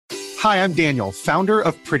Hi, I'm Daniel, founder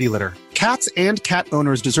of Pretty Litter. Cats and cat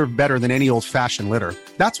owners deserve better than any old-fashioned litter.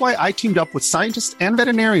 That's why I teamed up with scientists and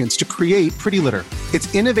veterinarians to create Pretty Litter.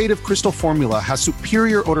 Its innovative crystal formula has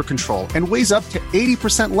superior odor control and weighs up to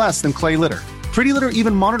 80% less than clay litter. Pretty Litter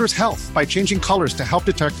even monitors health by changing colors to help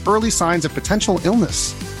detect early signs of potential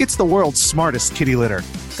illness. It's the world's smartest kitty litter.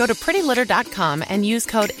 Go to prettylitter.com and use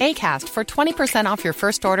code ACAST for 20% off your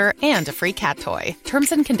first order and a free cat toy.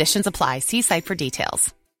 Terms and conditions apply. See site for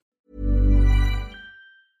details.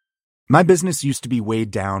 My business used to be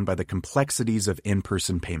weighed down by the complexities of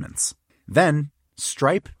in-person payments. Then,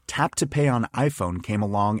 Stripe Tap to Pay on iPhone came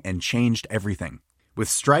along and changed everything. With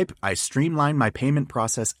Stripe, I streamlined my payment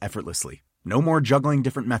process effortlessly. No more juggling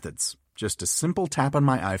different methods. Just a simple tap on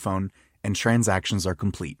my iPhone and transactions are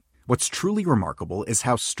complete. What's truly remarkable is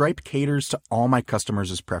how Stripe caters to all my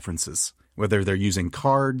customers' preferences. Whether they're using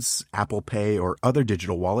cards, Apple Pay, or other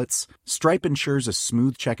digital wallets, Stripe ensures a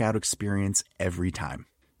smooth checkout experience every time.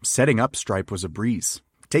 Setting up Stripe was a breeze,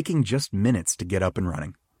 taking just minutes to get up and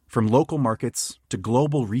running. From local markets to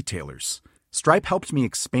global retailers, Stripe helped me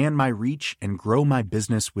expand my reach and grow my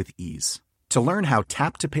business with ease. To learn how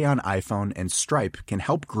Tap to Pay on iPhone and Stripe can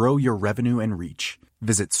help grow your revenue and reach,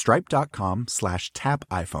 visit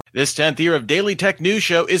stripe.com/tapiphone. This 10th year of Daily Tech News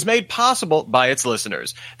Show is made possible by its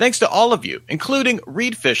listeners. Thanks to all of you, including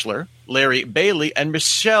Reed Fischler, Larry Bailey, and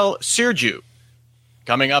Michelle Sirju.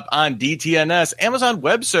 Coming up on DTNS, Amazon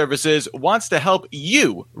Web Services wants to help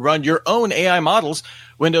you run your own AI models.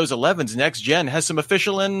 Windows 11's next gen has some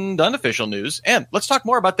official and unofficial news. And let's talk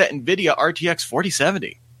more about that NVIDIA RTX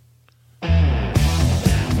 4070.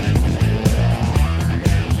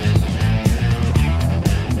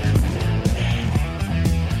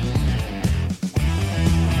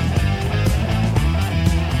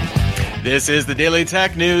 This is the Daily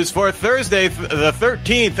Tech News for Thursday, the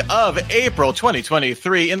 13th of April,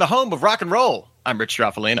 2023, in the home of rock and roll. I'm Rich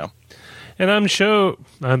Straffolino. And I'm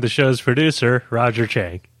the show's producer, Roger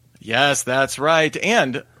Chang. Yes, that's right.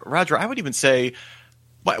 And, Roger, I would even say,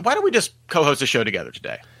 why don't we just co-host a show together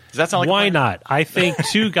today? Does that sound like Why not? I think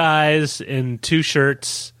two guys in two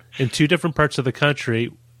shirts in two different parts of the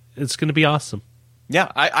country, it's going to be awesome.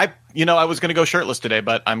 Yeah, I was going to go shirtless today,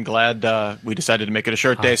 but I'm glad we decided to make it a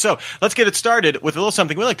shirt day. So let's get it started with a little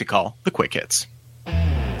something we like to call the Quick Hits.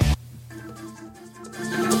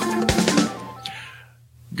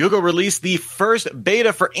 Google released the first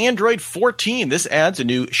beta for Android 14. This adds a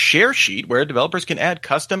new share sheet where developers can add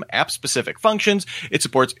custom app-specific functions. It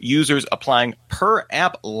supports users applying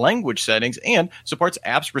per-app language settings and supports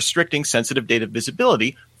apps restricting sensitive data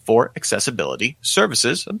visibility for accessibility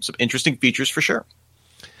services. Some interesting features for sure.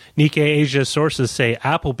 Nikkei Asia sources say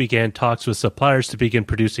Apple began talks with suppliers to begin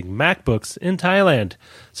producing MacBooks in Thailand.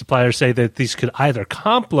 Suppliers say that these could either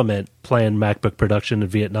complement planned MacBook production in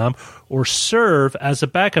Vietnam or serve as a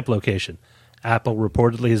backup location. Apple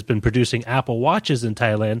reportedly has been producing Apple Watches in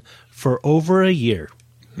Thailand for over a year.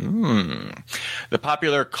 The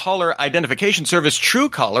popular caller identification service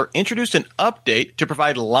Truecaller introduced an update to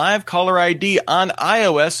provide live caller ID on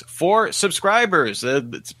iOS for subscribers.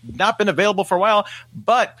 It's not been available for a while,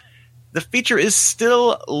 but the feature is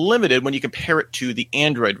still limited when you compare it to the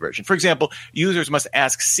Android version. For example, users must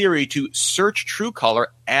ask Siri to search Truecaller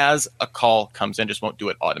as a call comes in, just won't do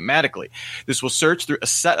it automatically. This will search through a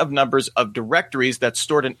set of numbers of directories that's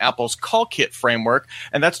stored in Apple's Call Kit framework,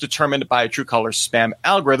 and that's determined by Truecaller's spam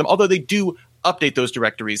algorithm, although they do update those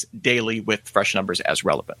directories daily with fresh numbers as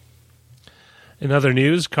relevant. In other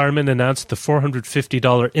news, Garmin announced the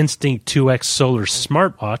 $450 Instinct 2X solar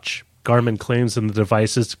smartwatch. Garmin claims in the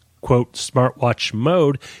device's quote, smartwatch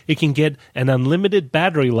mode, it can get an unlimited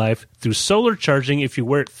battery life through solar charging if you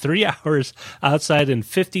wear it 3 hours outside in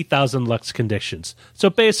 50,000 lux conditions.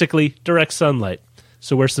 So basically, direct sunlight.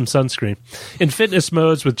 So wear some sunscreen. In fitness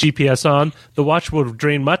modes with GPS on, the watch will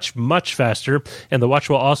drain much, much faster, and the watch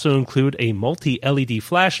will also include a multi-LED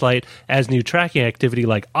flashlight as new tracking activity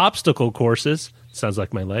like obstacle courses, sounds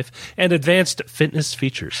like my life, and advanced fitness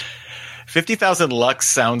features. 50,000 lux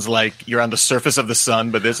sounds like you're on the surface of the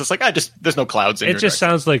sun, but this is like, there's no clouds in it. It just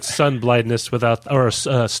sounds like sun blindness without, or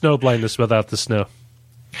snow blindness without the snow.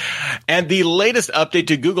 And the latest update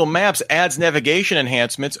to Google Maps adds navigation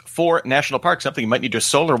enhancements for national parks, something you might need your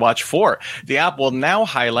solar watch for. The app will now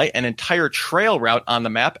highlight an entire trail route on the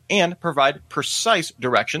map and provide precise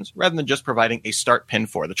directions rather than just providing a start pin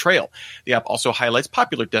for the trail. The app also highlights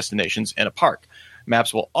popular destinations in a park.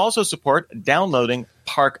 Maps will also support downloading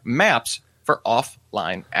park maps for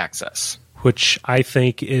offline access. Which I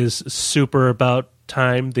think is super about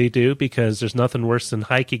time they do, because there's nothing worse than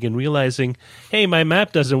hiking and realizing, hey, my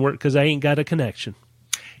map doesn't work because I ain't got a connection.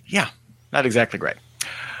 Yeah, not exactly great.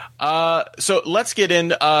 So let's get in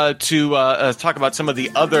to talk about some of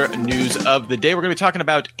the other news of the day. We're going to be talking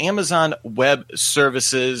about Amazon Web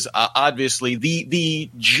Services, obviously the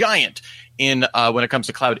giant in when it comes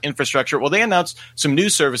to cloud infrastructure. Well, they announced some new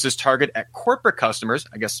services targeted at corporate customers.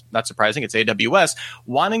 I guess not surprising, it's AWS,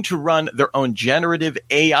 wanting to run their own generative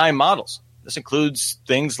AI models. This includes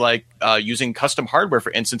things like using custom hardware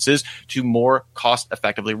for instances to more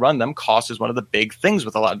cost-effectively run them. Cost is one of the big things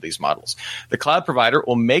with a lot of these models. The cloud provider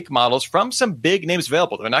will make models from some big names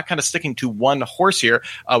available. They're not kind of sticking to one horse here.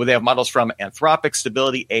 They have models from Anthropic,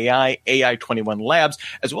 Stability AI, AI21 Labs,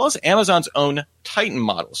 as well as Amazon's own Titan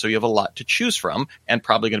model. So you have a lot to choose from and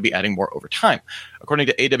probably going to be adding more over time. According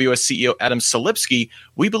to AWS CEO Adam Selipsky,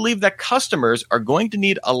 we believe that customers are going to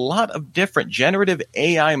need a lot of different generative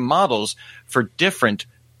AI models for different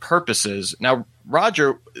purposes. Now,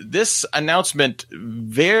 Roger, this announcement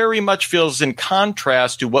very much feels in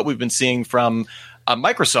contrast to what we've been seeing from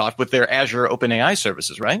Microsoft with their Azure OpenAI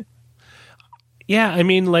services, right? Yeah, I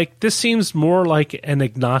mean, like, this seems more like an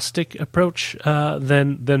agnostic approach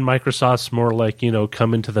than Microsoft's more like,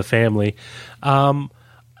 come into the family.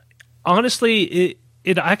 Honestly,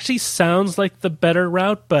 it actually sounds like the better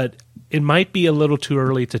route, but it might be a little too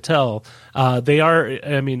early to tell.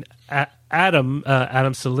 Adam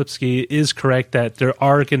Selipsky is correct that there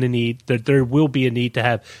will be a need to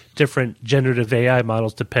have different generative AI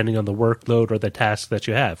models depending on the workload or the task that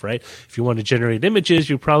you have, right? If you want to generate images,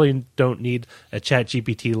 you probably don't need a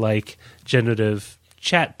ChatGPT-like generative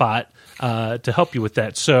chatbot to help you with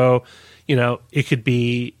that. So, it could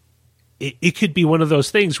be one of those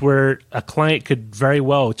things where a client could very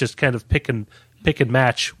well just kind of pick and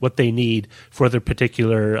match what they need for their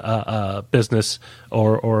particular business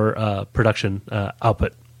or production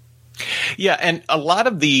output. Yeah, and a lot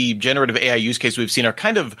of the generative AI use cases we've seen are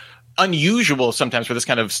kind of unusual sometimes for this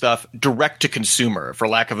kind of stuff, direct to consumer, for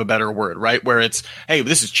lack of a better word, right? Where it's, hey,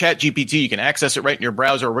 this is ChatGPT, you can access it right in your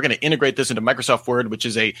browser. We're going to integrate this into Microsoft Word, which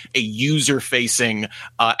is a user-facing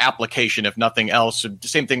application, if nothing else.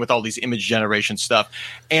 Same thing with all these image generation stuff.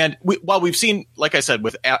 And while we've seen, like I said,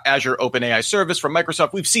 with Azure OpenAI service from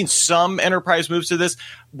Microsoft, we've seen some enterprise moves to this.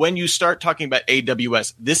 When you start talking about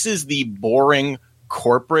AWS, this is the boring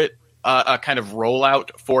corporate kind of rollout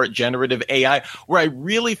for generative AI, where I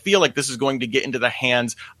really feel like this is going to get into the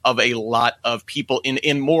hands of a lot of people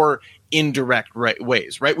in more indirect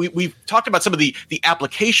ways, right? We've talked about some of the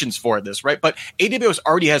applications for this, right? But AWS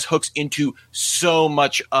already has hooks into so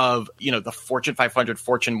much of, the Fortune 500,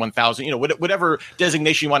 Fortune 1000, whatever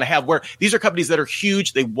designation you want to have, where these are companies that are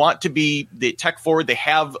huge. They want to be the tech forward. They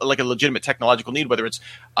have like a legitimate technological need, whether it's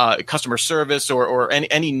customer service or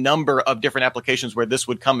any number of different applications where this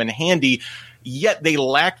would come in handy. Yet they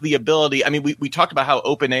lack the ability. I mean, we talked about how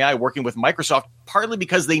OpenAI working with Microsoft, partly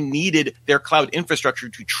because they needed their cloud infrastructure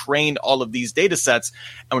to train all of these data sets.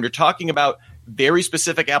 And when you're talking about very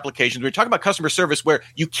specific applications, we're talking about customer service where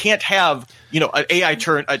you can't have, a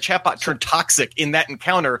chatbot turn toxic in that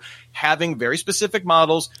encounter. Having very specific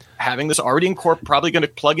models, having this already probably going to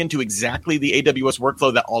plug into exactly the AWS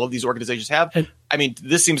workflow that all of these organizations have.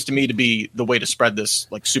 This seems to me to be the way to spread this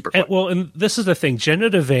like super quick. And this is the thing.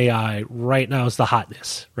 Generative AI right now is the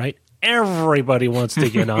hotness, right? Everybody wants to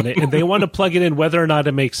get on it, and they want to plug it in whether or not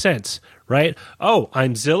it makes sense, right? Oh,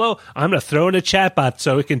 I'm Zillow. I'm going to throw in a chatbot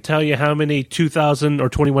so it can tell you how many 2,000 or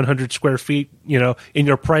 2,100 square feet, in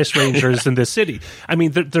your price range is in this city. I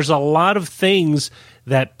mean, there's a lot of things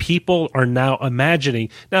that people are now imagining.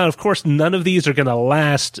 Now, of course, none of these are going to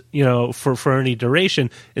last, for any duration,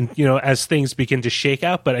 and as things begin to shake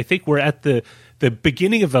out. But I think we're at the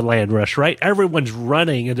beginning of the land rush, right? Everyone's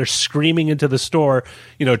running and they're screaming into the store,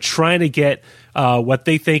 trying to get what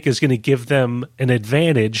they think is going to give them an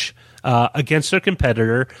advantage against their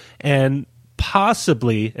competitor, and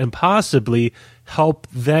possibly help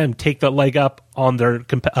them take the leg up on their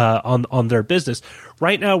on their business.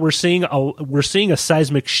 Right now, we're seeing a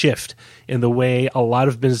seismic shift in the way a lot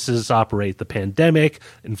of businesses operate. The pandemic,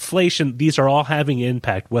 inflation, these are all having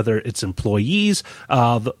impact. Whether it's employees,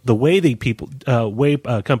 the way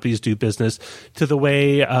companies do business, to the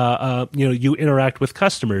way you interact with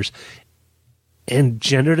customers. And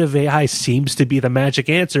generative AI seems to be the magic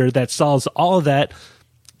answer that solves all of that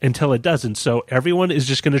until it doesn't. So everyone is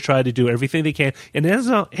just going to try to do everything they can. And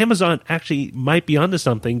Amazon actually might be onto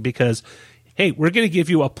something, because, hey, we're going to give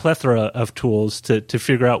you a plethora of tools to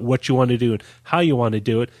figure out what you want to do and how you want to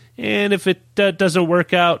do it. And if it doesn't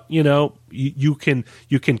work out, you can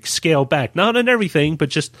scale back, not on everything, but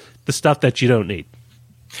just the stuff that you don't need.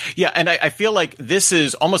 Yeah, and I feel like this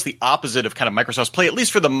is almost the opposite of kind of Microsoft's play, at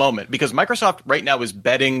least for the moment, because Microsoft right now is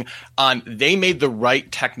betting on, they made the right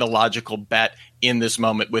technological bet in this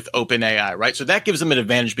moment with OpenAI, right? So that gives them an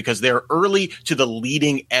advantage because they're early to the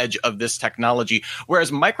leading edge of this technology.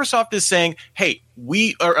 Whereas Microsoft is saying, hey,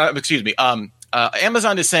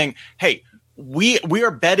 Amazon is saying, hey, we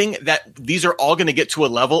are betting that these are all going to get to a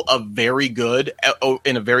level of very good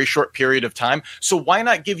in a very short period of time. So why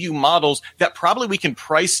not give you models that probably we can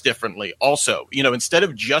price differently also? Instead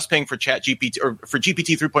of just paying for ChatGPT or for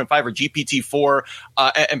GPT 3.5 or GPT 4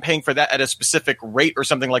 and paying for that at a specific rate or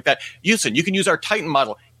something like that, you can use our Titan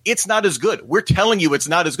model. It's not as good. We're telling you it's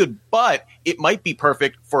not as good, but it might be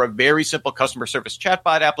perfect for a very simple customer service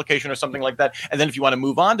chatbot application or something like that. And then if you want to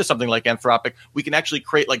move on to something like Anthropic, we can actually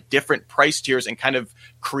create like different price tiers and kind of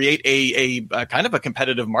create a kind of a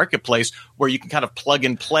competitive marketplace where you can kind of plug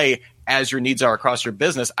and play as your needs are across your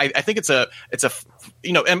business. I think it's a and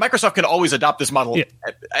Microsoft can always adopt this model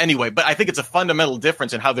anyway, but I think it's a fundamental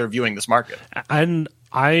difference in how they're viewing this market. And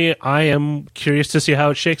I am curious to see how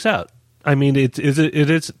it shakes out. I mean, it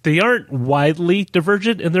is. They aren't widely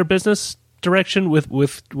divergent in their business direction with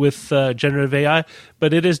generative AI,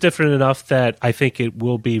 but it is different enough that I think it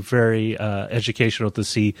will be very educational to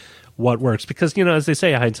see what works. Because as they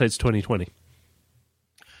say, hindsight's 20/20.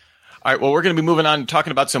 All right, well, we're going to be moving on and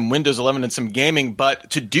talking about some Windows 11 and some gaming,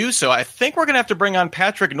 but to do so, I think we're going to have to bring on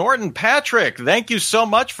Patrick Norton. Patrick, thank you so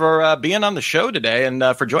much for being on the show today and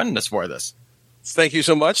for joining us for this. Thank you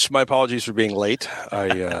so much. My apologies for being late.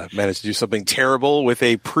 I managed to do something terrible with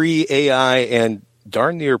a pre-AI and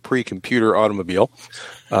darn near pre-computer automobile.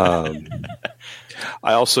 I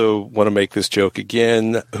also want to make this joke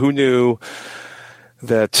again. Who knew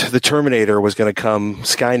that the Terminator was going to come,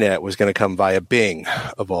 Skynet was going to come via Bing,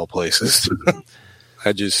 of all places?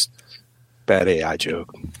 Bad AI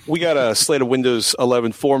joke. We got a slate of Windows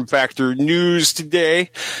 11 form factor news today.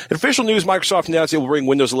 In official news, Microsoft announced it will bring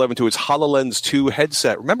Windows 11 to its HoloLens 2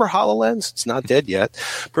 headset. Remember HoloLens? It's not dead yet,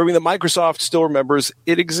 proving that Microsoft still remembers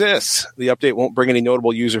it exists. The update won't bring any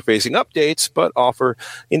notable user-facing updates, but offer,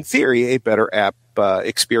 in theory, a better app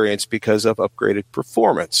experience because of upgraded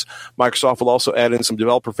performance. Microsoft will also add in some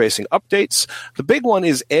developer-facing updates. The big one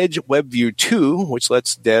is Edge WebView 2, which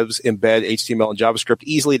lets devs embed HTML and JavaScript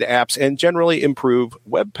easily to apps and generally improve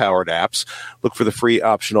web-powered apps. Look for the free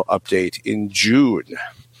optional update in June.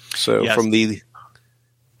 So yes.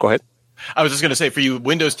 Go ahead. I was just going to say, for you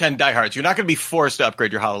Windows 10 diehards, you're not going to be forced to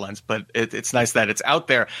upgrade your HoloLens, but it's nice that it's out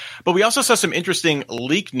there. But we also saw some interesting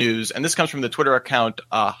leak news, and this comes from the Twitter account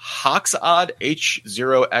Hoxod,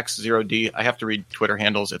 H0X0D. I have to read Twitter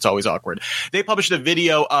handles. It's always awkward. They published a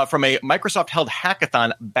video from a Microsoft-held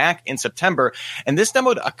hackathon back in September, and this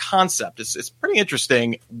demoed a concept. It's pretty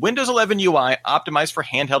interesting. Windows 11 UI optimized for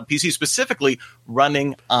handheld PCs, specifically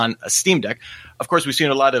running on a Steam Deck. Of course, we've seen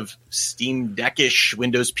a lot of Steam Deck-ish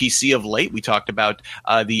Windows PC of late. We talked about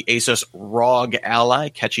the Asus ROG Ally,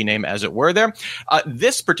 catchy name as it were there.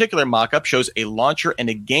 This particular mock-up shows a launcher and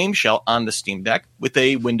a game shell on the Steam Deck with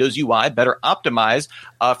a Windows UI better optimized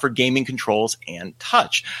for gaming controls and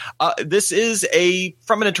touch. This is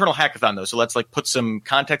from an internal hackathon, though, so let's put some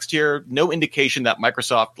context here. No indication that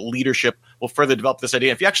Microsoft leadership will further develop this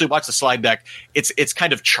idea. If you actually watch the slide deck, it's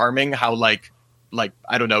kind of charming how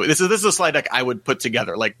I don't know. This is a slide deck I would put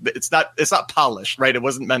together. It's not polished, right? It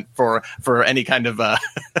wasn't meant for any kind of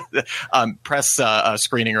press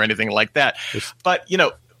screening or anything like that. But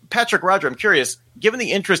Patrick, Roger, I'm curious. Given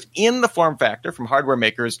the interest in the form factor from hardware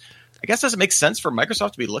makers, I guess does it make sense for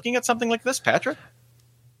Microsoft to be looking at something like this, Patrick?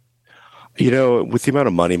 With the amount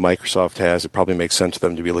of money Microsoft has, it probably makes sense for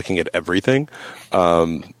them to be looking at everything.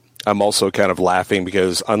 I'm also kind of laughing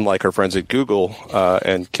because unlike our friends at Google,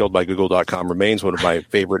 and killedbygoogle.com remains one of my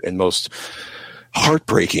favorite and most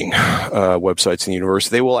heartbreaking websites in the universe,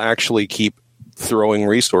 they will actually keep throwing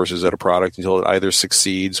resources at a product until it either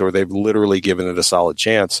succeeds or they've literally given it a solid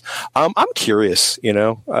chance. I'm curious,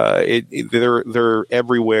 they're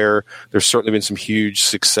everywhere. There's certainly been some huge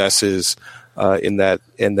successes in that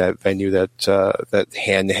venue, that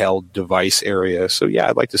handheld device area. So yeah,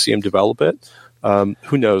 I'd like to see them develop it.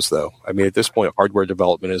 Who knows, though? I mean, at this point, hardware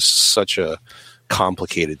development is such a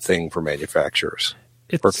complicated thing for manufacturers.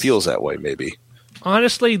 Or feels that way, maybe.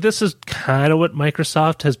 Honestly, this is kind of what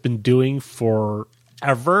Microsoft has been doing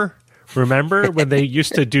forever. Remember when they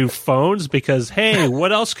used to do phones? Because, hey,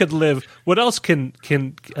 what else can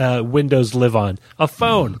Windows live on? A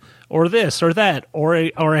phone. Or this, or that, or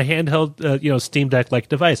a handheld, Steam Deck-like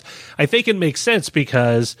device. I think it makes sense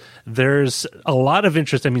because there's a lot of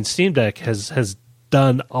interest. I mean, Steam Deck has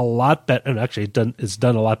done a lot better, and actually it's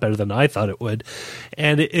done a lot better than I thought it would.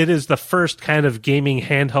 And it is the first kind of gaming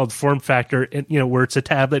handheld form factor, where it's a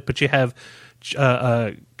tablet, but you have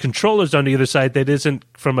controllers on the other side that isn't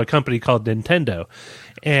from a company called Nintendo.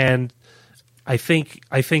 And I think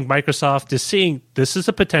Microsoft is seeing this is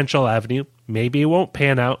a potential avenue. Maybe it won't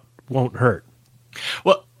pan out, won't hurt.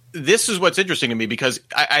 Well, this is what's interesting to me because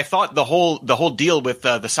I thought the whole deal with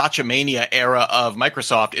the Satya Mania era of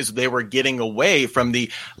Microsoft is they were getting away from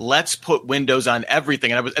the let's put Windows on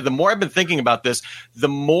everything. And the more I've been thinking about this, the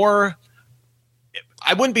more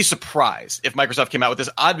I wouldn't be surprised if Microsoft came out with this.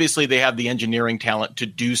 Obviously, they have the engineering talent to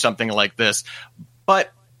do something like this,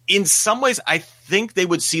 but in some ways, I think they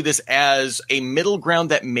would see this as a middle ground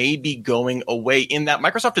that may be going away, in that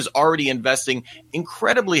Microsoft is already investing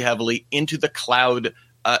incredibly heavily into the cloud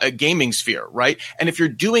gaming sphere, right? And if you're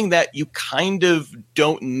doing that, you kind of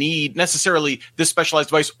don't need necessarily this specialized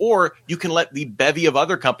device, or you can let the bevy of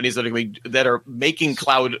other companies that are making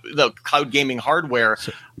cloud gaming hardware,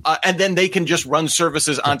 and then they can just run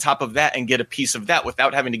services on top of that and get a piece of that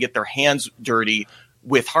without having to get their hands dirty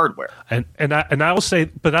with hardware. And I'll say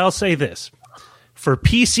this. For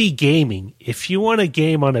PC gaming, if you want a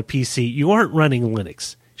game on a PC, you aren't running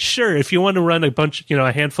Linux. Sure, if you want to run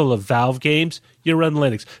a handful of Valve games, you run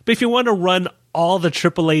Linux. But if you want to run all the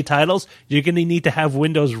AAA titles, you're going to need to have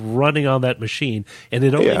Windows running on that machine. And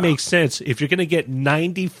it only makes sense if you're going to get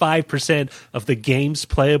 95% of the games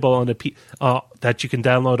playable on that you can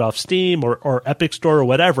download off Steam or Epic Store or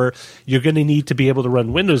whatever, you're going to need to be able to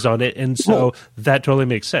run Windows on it. And so that totally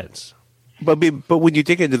makes sense. But when you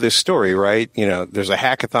dig into this story, right, there's a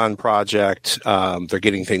hackathon project. They're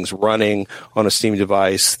getting things running on a Steam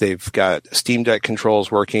device. They've got Steam Deck controls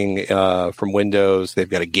working from Windows. They've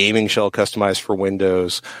got a gaming shell customized for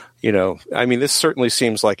Windows. This certainly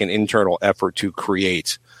seems like an internal effort to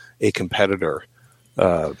create a competitor,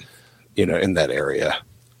 in that area.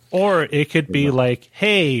 Or it could be like,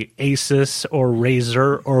 hey, Asus or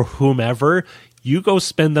Razer or whomever, you go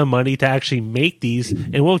spend the money to actually make these,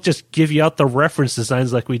 and we'll just give you out the reference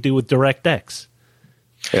designs like we do with DirectX.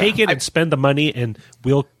 Take it and spend the money, and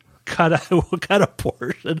we'll cut a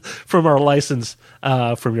portion from our license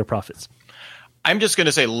from your profits. I'm just going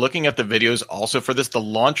to say, looking at the videos also for this, the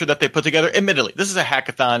launcher that they put together, admittedly, this is a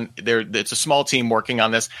hackathon. It's a small team working on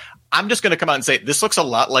this. I'm just going to come out and say this looks a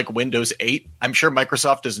lot like Windows 8. I'm sure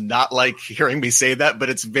Microsoft does not like hearing me say that, but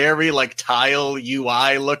it's very like tile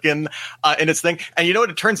UI looking in its thing. And you know what?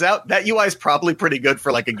 It turns out that UI is probably pretty good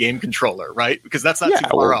for like a game controller, right? Because that's not too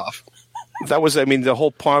far off. That was, the whole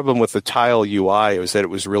problem with the Tile UI was that it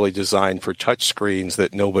was really designed for touch screens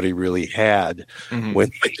that nobody really had when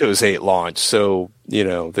Windows 8 launched. So,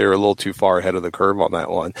 they're a little too far ahead of the curve on that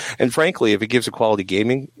one. And frankly, if it gives a quality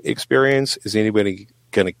gaming experience, is anybody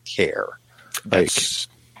going to care? That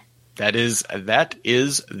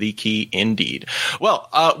is the key indeed. Well,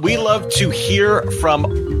 we love to hear from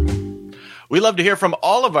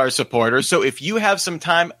all of our supporters. So if you have some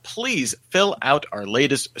time, please fill out our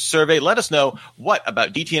latest survey. Let us know what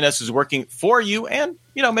about DTNS is working for you and,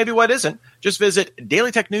 maybe what isn't. Just visit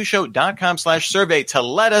dailytechnewsshow.com/survey to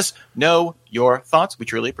let us know your thoughts. We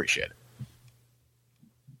truly appreciate it.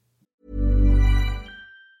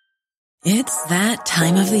 It's that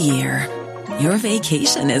time of the year. Your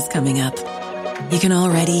vacation is coming up. You can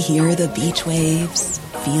already hear the beach waves,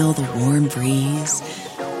 feel the warm breeze,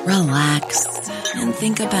 relax, and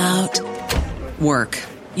think about work.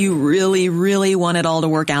 You really, really want it all to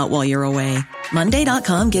work out while you're away.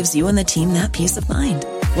 Monday.com gives you and the team that peace of mind.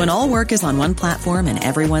 When all work is on one platform and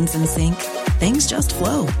everyone's in sync, things just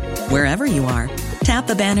flow. Wherever you are, tap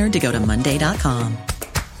the banner to go to Monday.com.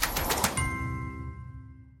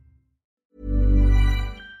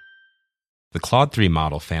 The Claude 3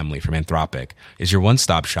 model family from Anthropic is your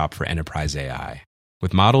one-stop shop for enterprise AI.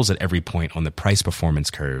 With models at every point on the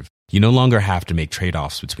price-performance curve, you no longer have to make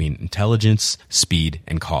trade-offs between intelligence, speed,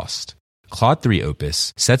 and cost. Claude 3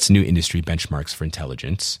 Opus sets new industry benchmarks for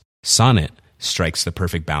intelligence, Sonnet strikes the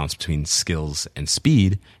perfect balance between skills and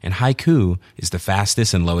speed, and Haiku is the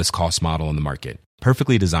fastest and lowest cost model in the market,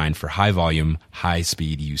 perfectly designed for high-volume,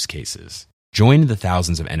 high-speed use cases. Join the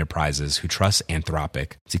thousands of enterprises who trust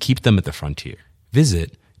Anthropic to keep them at the frontier.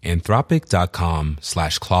 Visit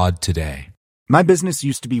anthropic.com/Claude today. My business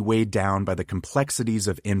used to be weighed down by the complexities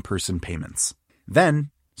of in-person payments.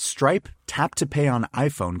 Then, Stripe Tap to Pay on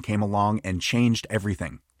iPhone came along and changed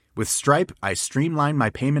everything. With Stripe, I streamlined my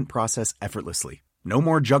payment process effortlessly. No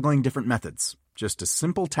more juggling different methods. Just a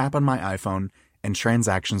simple tap on my iPhone and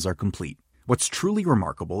transactions are complete. What's truly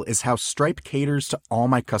remarkable is how Stripe caters to all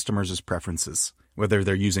my customers' preferences. Whether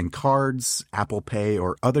they're using cards, Apple Pay,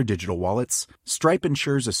 or other digital wallets, Stripe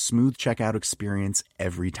ensures a smooth checkout experience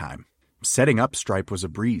every time. Setting up Stripe was a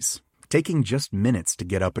breeze, taking just minutes to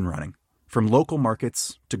get up and running. From local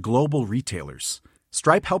markets to global retailers,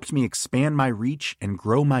 Stripe helped me expand my reach and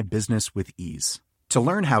grow my business with ease. To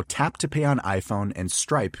learn how Tap to Pay on iPhone and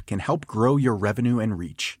Stripe can help grow your revenue and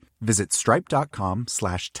reach, visit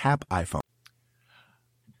stripe.com/tapiphone.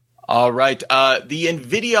 All right. The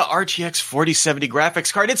NVIDIA RTX 4070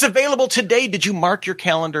 graphics card. It's available today. Did you mark your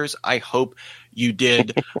calendars? I hope you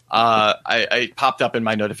did. I popped up in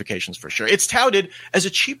my notifications for sure. It's touted as a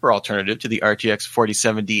cheaper alternative to the RTX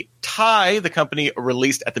 4070 Ti the company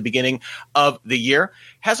released at the beginning of the year.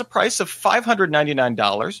 Has a price of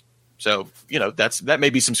 $599. So, that may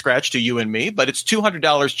be some scratch to you and me, but it's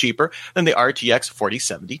 $200 cheaper than the RTX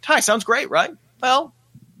 4070 Ti. Sounds great, right? Well,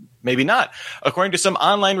 maybe not. According to some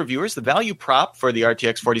online reviewers, the value prop for the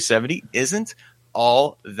RTX 4070 isn't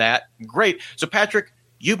all that great. So, Patrick,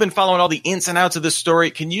 you've been following all the ins and outs of this story.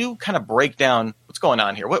 Can you kind of break down what's going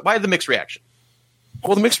on here? Why the mixed reaction?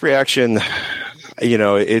 Well, the mixed reaction,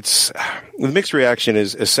 the mixed reaction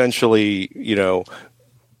is essentially,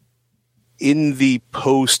 in the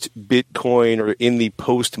post-Bitcoin or in the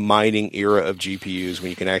post-mining era of GPUs, when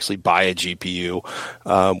you can actually buy a GPU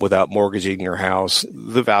without mortgaging your house,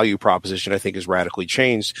 the value proposition, I think, has radically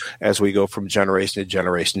changed as we go from generation to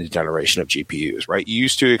generation to generation of GPUs, right? You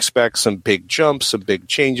used to expect some big jumps, some big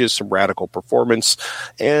changes, some radical performance,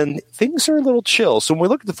 and things are a little chill. So when we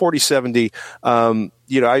look at the 4070, I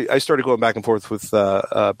started going back and forth with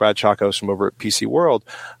Brad Chacos from over at PC World.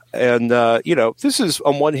 And, this is,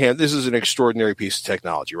 on one hand, this is an extraordinary piece of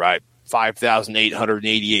technology, right?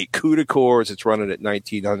 5,888 CUDA cores. It's running at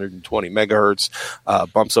 1,920 megahertz,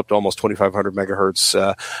 bumps up to almost 2,500 megahertz,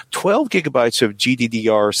 12 gigabytes of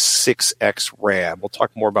GDDR6X RAM. We'll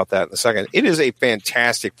talk more about that in a second. It is a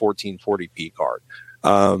fantastic 1440p card.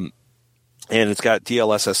 And it's got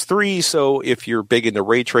DLSS 3, so if you're big into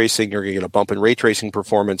ray tracing, you're going to get a bump in ray tracing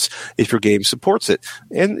performance if your game supports it.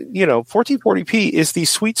 And, 1440p is the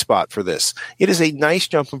sweet spot for this. It is a nice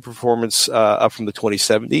jump in performance up from the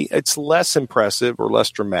 2070. It's less impressive or less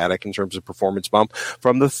dramatic in terms of performance bump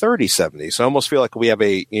from the 3070. So I almost feel like we have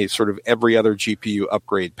a sort of every other GPU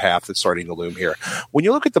upgrade path that's starting to loom here. When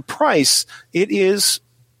you look at the price, it is,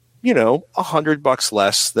 $100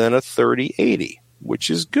 less than a 3080.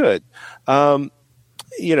 Which is good. MSRP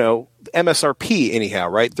anyhow,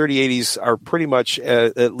 right? 3080s are pretty much,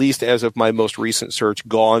 at least as of my most recent search,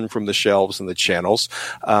 gone from the shelves and the channels.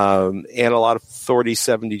 And a lot of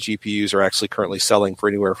 3070 GPUs are actually currently selling for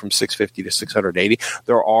anywhere from $650 to $680.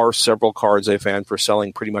 There are several cards I found for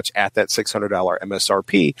selling pretty much at that $600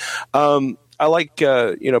 MSRP. I like,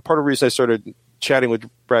 part of the reason I started chatting with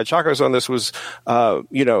Brad Chacos on this was,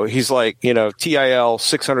 he's like, TIL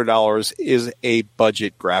 $600 is a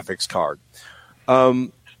budget graphics card,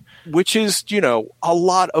 which is, a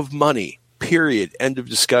lot of money, period, end of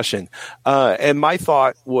discussion. And my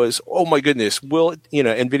thought was, oh my goodness, will,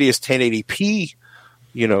 NVIDIA's 1080p,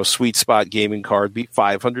 sweet spot gaming card be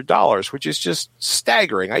 $500, which is just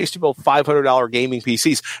staggering. I used to build $500 gaming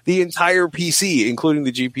PCs, the entire PC, including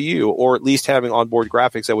the GPU, or at least having onboard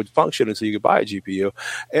graphics that would function until you could buy a GPU.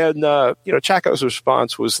 And, Chacos'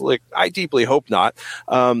 response was like, I deeply hope not.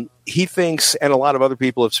 He thinks, and a lot of other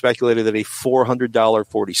people have speculated, that a $400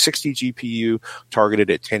 4060 GPU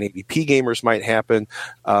targeted at 1080p gamers might happen.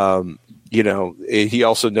 He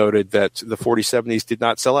also noted that the 4070s did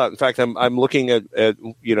not sell out. In fact, I'm looking at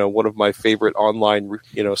one of my favorite online,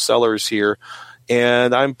 sellers here,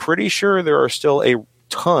 and I'm pretty sure there are still a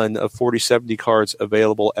ton of 4070 cards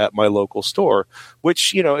available at my local store,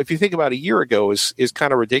 which, if you think about a year ago is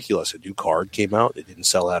kind of ridiculous. A new card came out. It didn't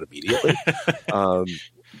sell out immediately.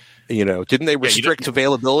 Didn't they restrict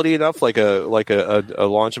availability enough, like a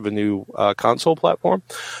launch of a new console platform?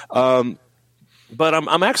 But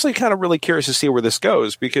I'm actually kind of really curious to see where this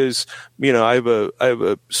goes because, I have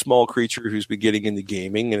a small creature who's been getting into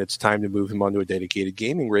gaming, and it's time to move him onto a dedicated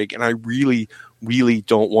gaming rig. And I really, really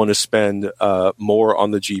don't want to spend more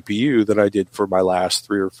on the GPU than I did for my last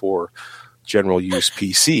 3 or 4 general use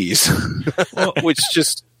PCs, which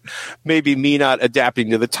just maybe me not adapting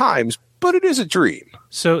to the times, but it is a dream.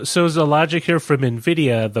 So is the logic here from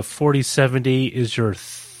NVIDIA, the 4070 is your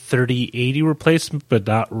 3080 replacement, but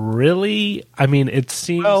not really? I mean, it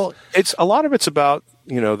seems... Well, a lot of it's about,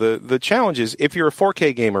 the challenge is if you're a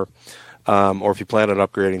 4K gamer, or if you plan on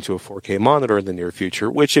upgrading to a 4K monitor in the near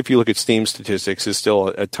future, which if you look at Steam statistics is still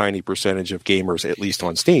a tiny percentage of gamers, at least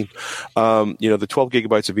on Steam, the 12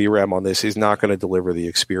 gigabytes of VRAM on this is not going to deliver the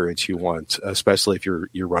experience you want, especially if you're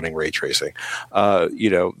running ray tracing.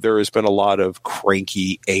 There has been a lot of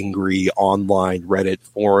cranky, angry online Reddit,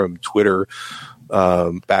 forum, Twitter,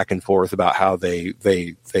 back and forth about how they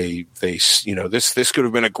this could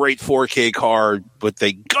have been a great 4K card, but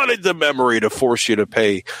they gutted the memory to force you to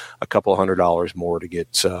pay a couple $100 more to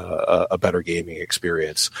get a better gaming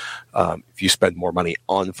experience if you spend more money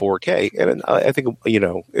on 4K. And I think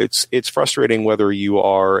it's frustrating whether you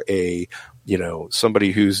are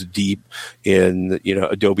somebody who's deep in,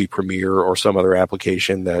 Adobe Premiere or some other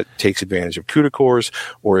application that takes advantage of CUDA cores,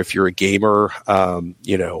 or if you're a gamer,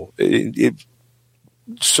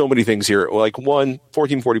 so many things here. Like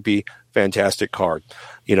 1440p, fantastic card.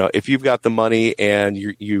 If you've got the money and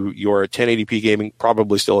you're a 1080p gaming,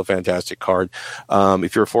 probably still a fantastic card.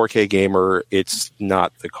 If you're a 4K gamer, it's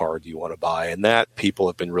not the card you want to buy. And that people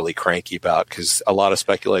have been really cranky about, because a lot of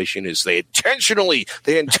speculation is they intentionally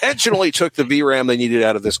took the VRAM they needed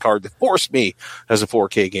out of this card to force me as a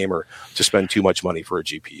 4K gamer to spend too much money for a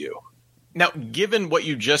GPU. Now, given what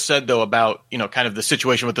you just said, though, about, kind of the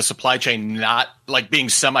situation with the supply chain not like being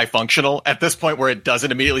semi-functional at this point where it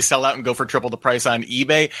doesn't immediately sell out and go for triple the price on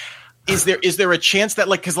eBay, is there a chance that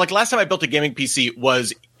because last time I built a gaming PC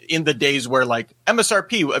was in the days where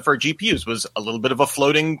MSRP for GPUs was a little bit of a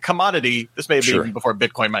floating commodity. This may have been even before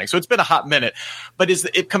Bitcoin mining. So it's been a hot minute, but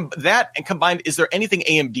that and combined, is there anything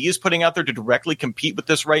AMD is putting out there to directly compete with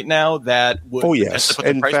this right now that would put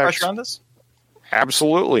the price pressure on this?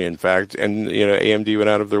 Absolutely. In fact, and AMD went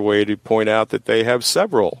out of their way to point out that they have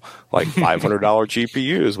several $500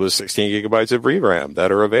 GPUs with 16 gigabytes of VRAM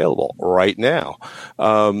that are available right now.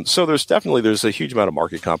 So there's a huge amount of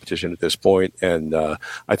market competition at this point, and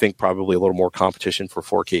I think probably a little more competition for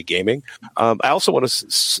 4K gaming. I also want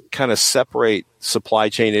to kind of separate supply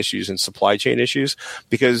chain issues and supply chain issues,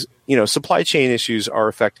 because supply chain issues are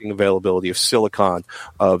affecting availability of silicon,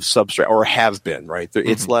 of substrate, or have been, right?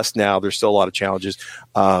 It's less now. There's still a lot of challenges.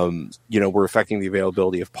 We're affecting the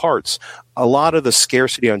availability of parts. A lot of the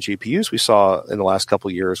scarcity on GPUs we saw in the last couple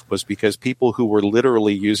of years was because people who were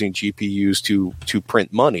literally using GPUs to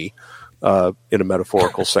print money, in a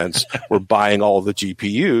metaphorical sense, were buying all the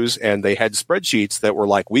GPUs, and they had spreadsheets that were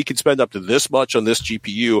like, we could spend up to this much on this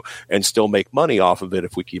GPU and still make money off of it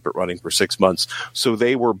if we keep it running for 6 months. So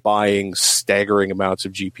they were buying staggering amounts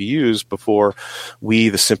of GPUs before we,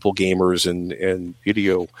 the simple gamers and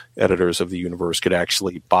video editors of the universe, could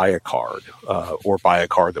actually buy a card, or buy a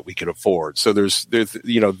card that we could afford. So there's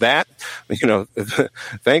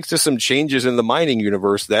thanks to some changes in the mining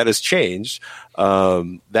universe, that has changed.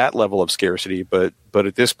 That level of scarcity, but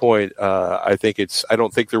at this point, I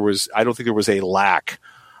don't think there was a lack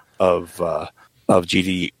of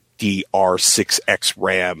GDDR6X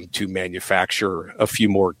RAM to manufacture a few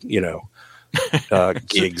more,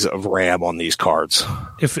 gigs of RAM on these cards.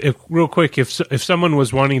 If real quick, if someone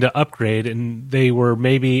was wanting to upgrade and they were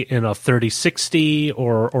maybe in a 3060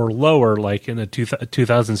 or lower, like in a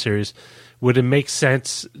 2000 series, would it make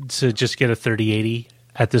sense to just get a 3080?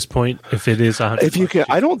 At this point, if it is $100, if you can,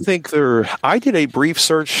 I don't think I did a brief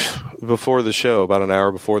search before the show, about an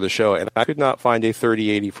hour before the show, and I could not find a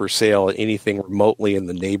 3080 for sale at anything remotely in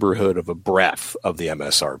the neighborhood of a breadth of the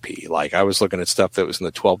MSRP. Like, I was looking at stuff that was in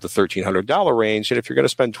the $1,200 to $1,300 range, and if you're going to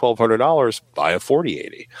spend $1,200, buy a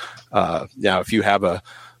 4080. Now, if you have a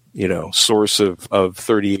source of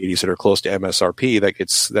 3080s that are close to MSRP,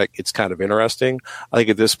 that gets kind of interesting. I think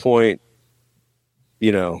at this point,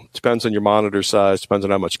 depends on your monitor size, depends on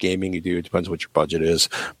how much gaming you do, depends what your budget is.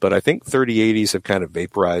 But I think 3080s have kind of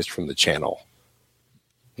vaporized from the channel.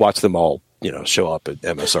 Watch them all, show up at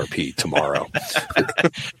MSRP tomorrow.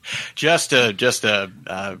 just to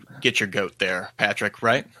get your goat there, Patrick,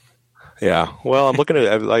 right? Yeah. Well, I'm looking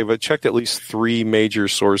at, I've checked at least 3 major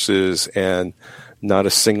sources, and not a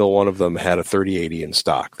single one of them had a 3080 in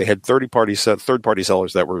stock. They had third-party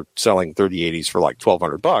sellers that were selling 3080s for like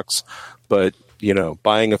 $1,200, but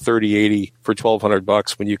buying a 3080 for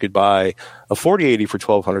 $1,200 when you could buy a 4080 for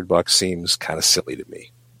 $1,200 seems kind of silly to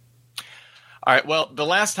me. All right. Well, the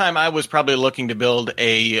last time I was probably looking to build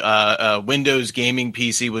a Windows gaming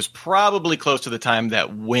PC was probably close to the time that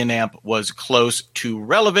Winamp was close to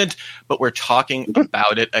relevant, but we're talking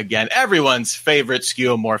about it again. Everyone's favorite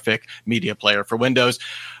skeuomorphic media player for Windows.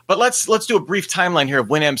 But let's do a brief timeline here of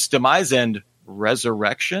Winamp's demise and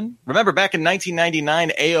resurrection. Remember, back in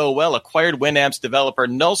 1999, AOL acquired Winamp's developer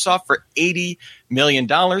Nullsoft for $80 million.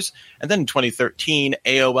 And then in 2013,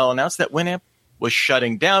 AOL announced that Winamp was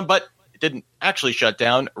shutting down, but it didn't actually shut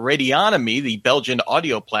down. Radionomy, the Belgian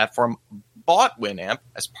audio platform, bought Winamp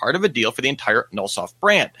as part of a deal for the entire Nullsoft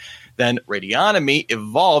brand. Then Radionomy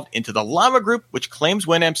evolved into the Llama Group, which claims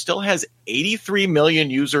Winamp still has 83 million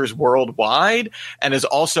users worldwide and has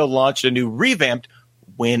also launched a new revamped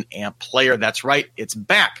Winamp player. That's right, it's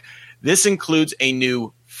back. This includes a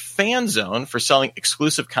new Fan Zone for selling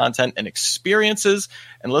exclusive content and experiences.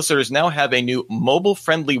 And listeners now have a new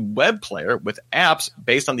mobile-friendly web player with apps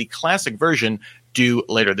based on the classic version due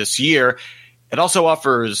later this year. It also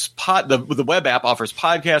offers the web app offers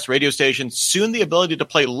podcasts, radio stations, soon the ability to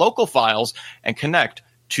play local files and connect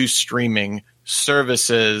to streaming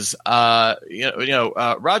services.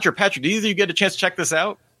 Roger, Patrick, did either of you get a chance to check this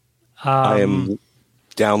out? I am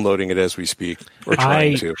downloading it as we speak, or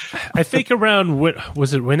trying to. I think around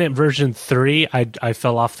Winamp version 3, I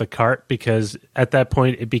fell off the cart because at that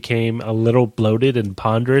point it became a little bloated and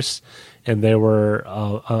ponderous, and there were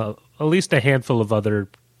at least a handful of other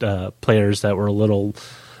players that were a little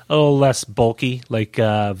less bulky, like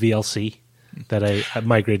VLC, that I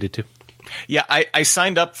migrated to. Yeah, I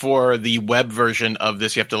signed up for the web version of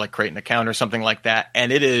this. You have to like create an account or something like that,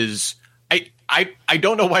 and it is. I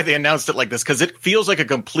don't know why they announced it like this, because it feels like a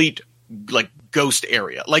complete like ghost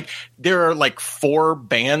area. Like there are like 4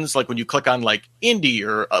 bands. Like when you click on like indie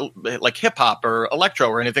or like hip hop or electro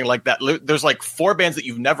or anything like that, there's like 4 bands that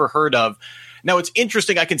you've never heard of. Now, it's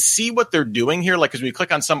interesting. I can see what they're doing here. Like, because when you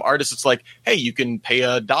click on some artists, it's like, hey, you can pay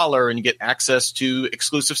 $1 and you get access to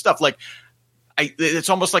exclusive stuff. Like, it's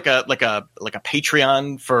almost like a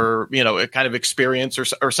Patreon for, a kind of experience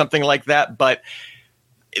or something like that. But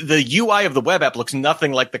the UI of the web app looks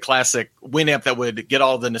nothing like the classic Winamp that would get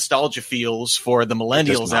all the nostalgia feels for the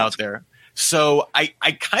millennials out there. So I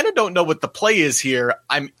kind of don't know what the play is here.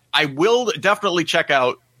 I will definitely check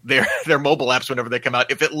out their mobile apps whenever they come out.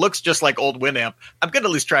 If it looks just like old Winamp, I'm going to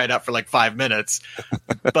at least try it out for like 5 minutes.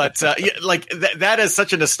 But that is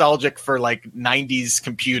such a nostalgic for like 90s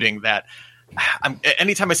computing that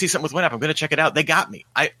anytime I see something with Winamp, I'm going to check it out. They got me.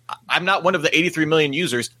 I'm not one of the 83 million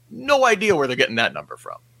users. No idea where they're getting that number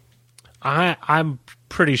from. I'm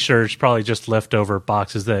pretty sure it's probably just leftover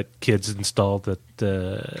boxes that kids installed at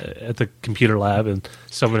the computer lab, and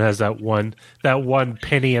someone has that one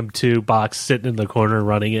Pentium 2 box sitting in the corner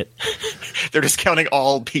running it. They're just counting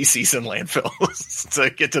all PCs in landfills to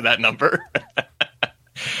get to that number.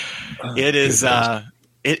 It is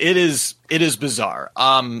bizarre.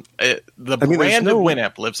 The brand of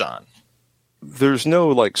Winamp lives on. There's no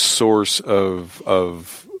like source of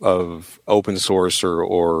open source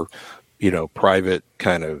or private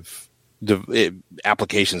kind of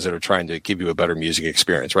applications that are trying to give you a better music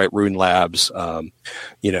experience, right? Rune Labs,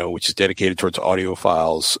 which is dedicated towards audio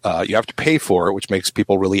files. You have to pay for it, which makes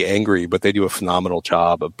people really angry, but they do a phenomenal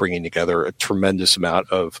job of bringing together a tremendous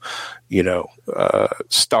amount of,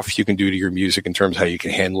 stuff you can do to your music in terms of how you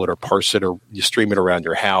can handle it or parse it or you stream it around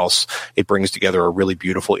your house. It brings together a really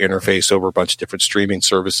beautiful interface over a bunch of different streaming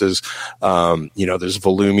services. There's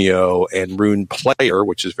Volumio and Rune Player,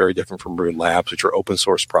 which is very different from Rune Labs, which are open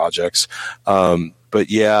source projects. But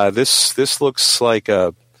yeah, this looks like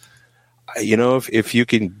if you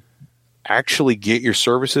can actually get your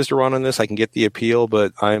services to run on this, I can get the appeal,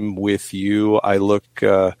 but I'm with you. I look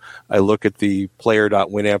at the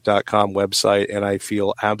player.winamp.com website and I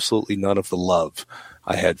feel absolutely none of the love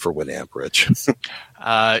I had for Winamp, Rich.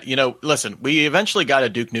 Listen, we eventually got a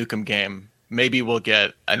Duke Nukem game. Maybe we'll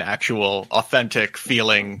get an actual authentic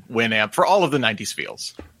feeling Winamp for all of the 90s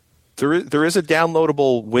feels. There is a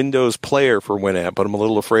downloadable Windows player for Winamp, but I'm a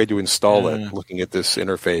little afraid to install it looking at this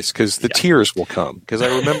interface because the tears will come. Because I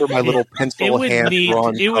remember my little pencil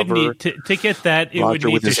hand-drawn cover. It would need to get that. It would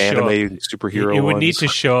need to show up. Superhero. It would need to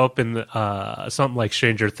show up in something like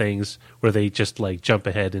Stranger Things, where they just like jump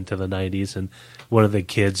ahead into the 90s, and one of the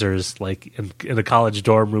kids is like in a college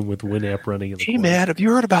dorm room with Winamp running in the corner. Man, have you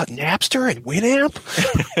heard about Napster and Winamp?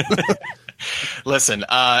 Listen,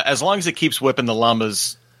 as long as it keeps whipping the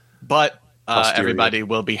llamas. But everybody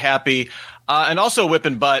will be happy. And also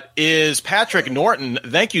whipping butt is Patrick Norton.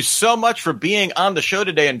 Thank you so much for being on the show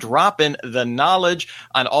today and dropping the knowledge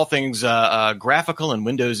on all things graphical and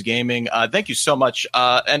Windows gaming. Thank you so much.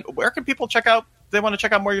 And where can people check out? If they want to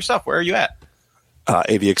check out more of your stuff. Where are you at?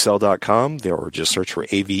 avxl.com, or just search for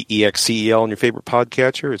AVEXCEL on your favorite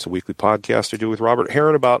podcatcher. It's a weekly podcast I do with Robert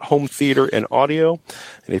Heron about home theater and audio.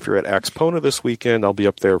 And if you're at Axpona this weekend, I'll be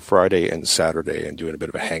up there Friday and Saturday and doing a bit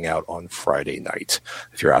of a hangout on Friday night.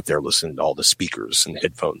 If you're out there listening to all the speakers and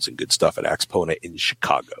headphones and good stuff at Axpona in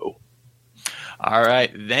Chicago. All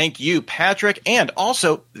right. Thank you, Patrick. And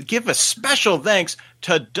also give a special thanks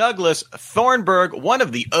to Douglas Thornburg, one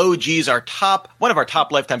of the OGs, one of our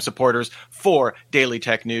top lifetime supporters for Daily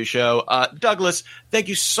Tech News Show. Douglas, thank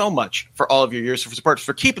you so much for all of your years of support,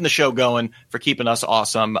 for keeping the show going, for keeping us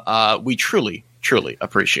awesome. We truly, truly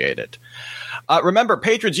appreciate it. Remember,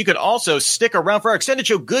 patrons, you could also stick around for our extended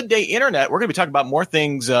show, Good Day Internet. We're going to be talking about more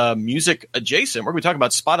things music adjacent. We're going to be talking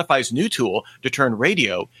about Spotify's new tool to turn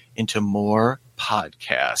radio into more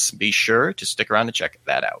podcasts. Be sure to stick around and check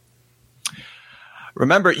that out.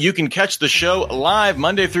 Remember, you can catch the show live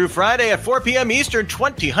Monday through Friday at 4 p.m. Eastern,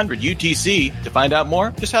 2000 UTC. To find out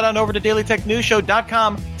more, just head on over to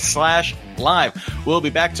dailytechnewsshow.com/live. We'll be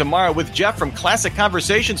back tomorrow with Jeff from Classic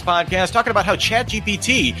Conversations Podcast talking about how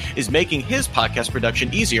ChatGPT is making his podcast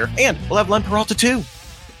production easier. And we'll have Len Peralta, too.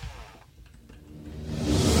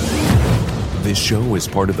 This show is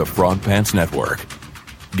part of the Frog Pants Network.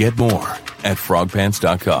 Get more at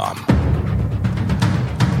frogpants.com.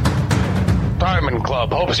 Diamond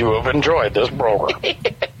Club hopes you have enjoyed this program.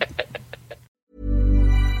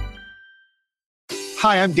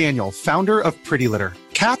 Hi, I'm Daniel, founder of Pretty Litter.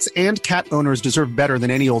 Cats and cat owners deserve better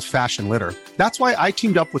than any old-fashioned litter. That's why I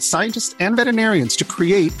teamed up with scientists and veterinarians to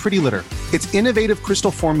create Pretty Litter. Its innovative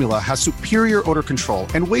crystal formula has superior odor control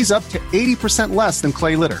and weighs up to 80% less than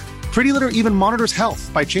clay litter. Pretty Litter even monitors health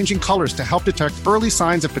by changing colors to help detect early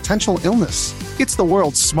signs of potential illness. It's the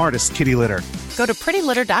world's smartest kitty litter. Go to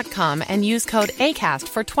prettylitter.com and use code ACAST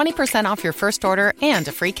for 20% off your first order and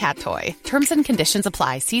a free cat toy. Terms and conditions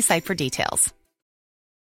apply. See site for details.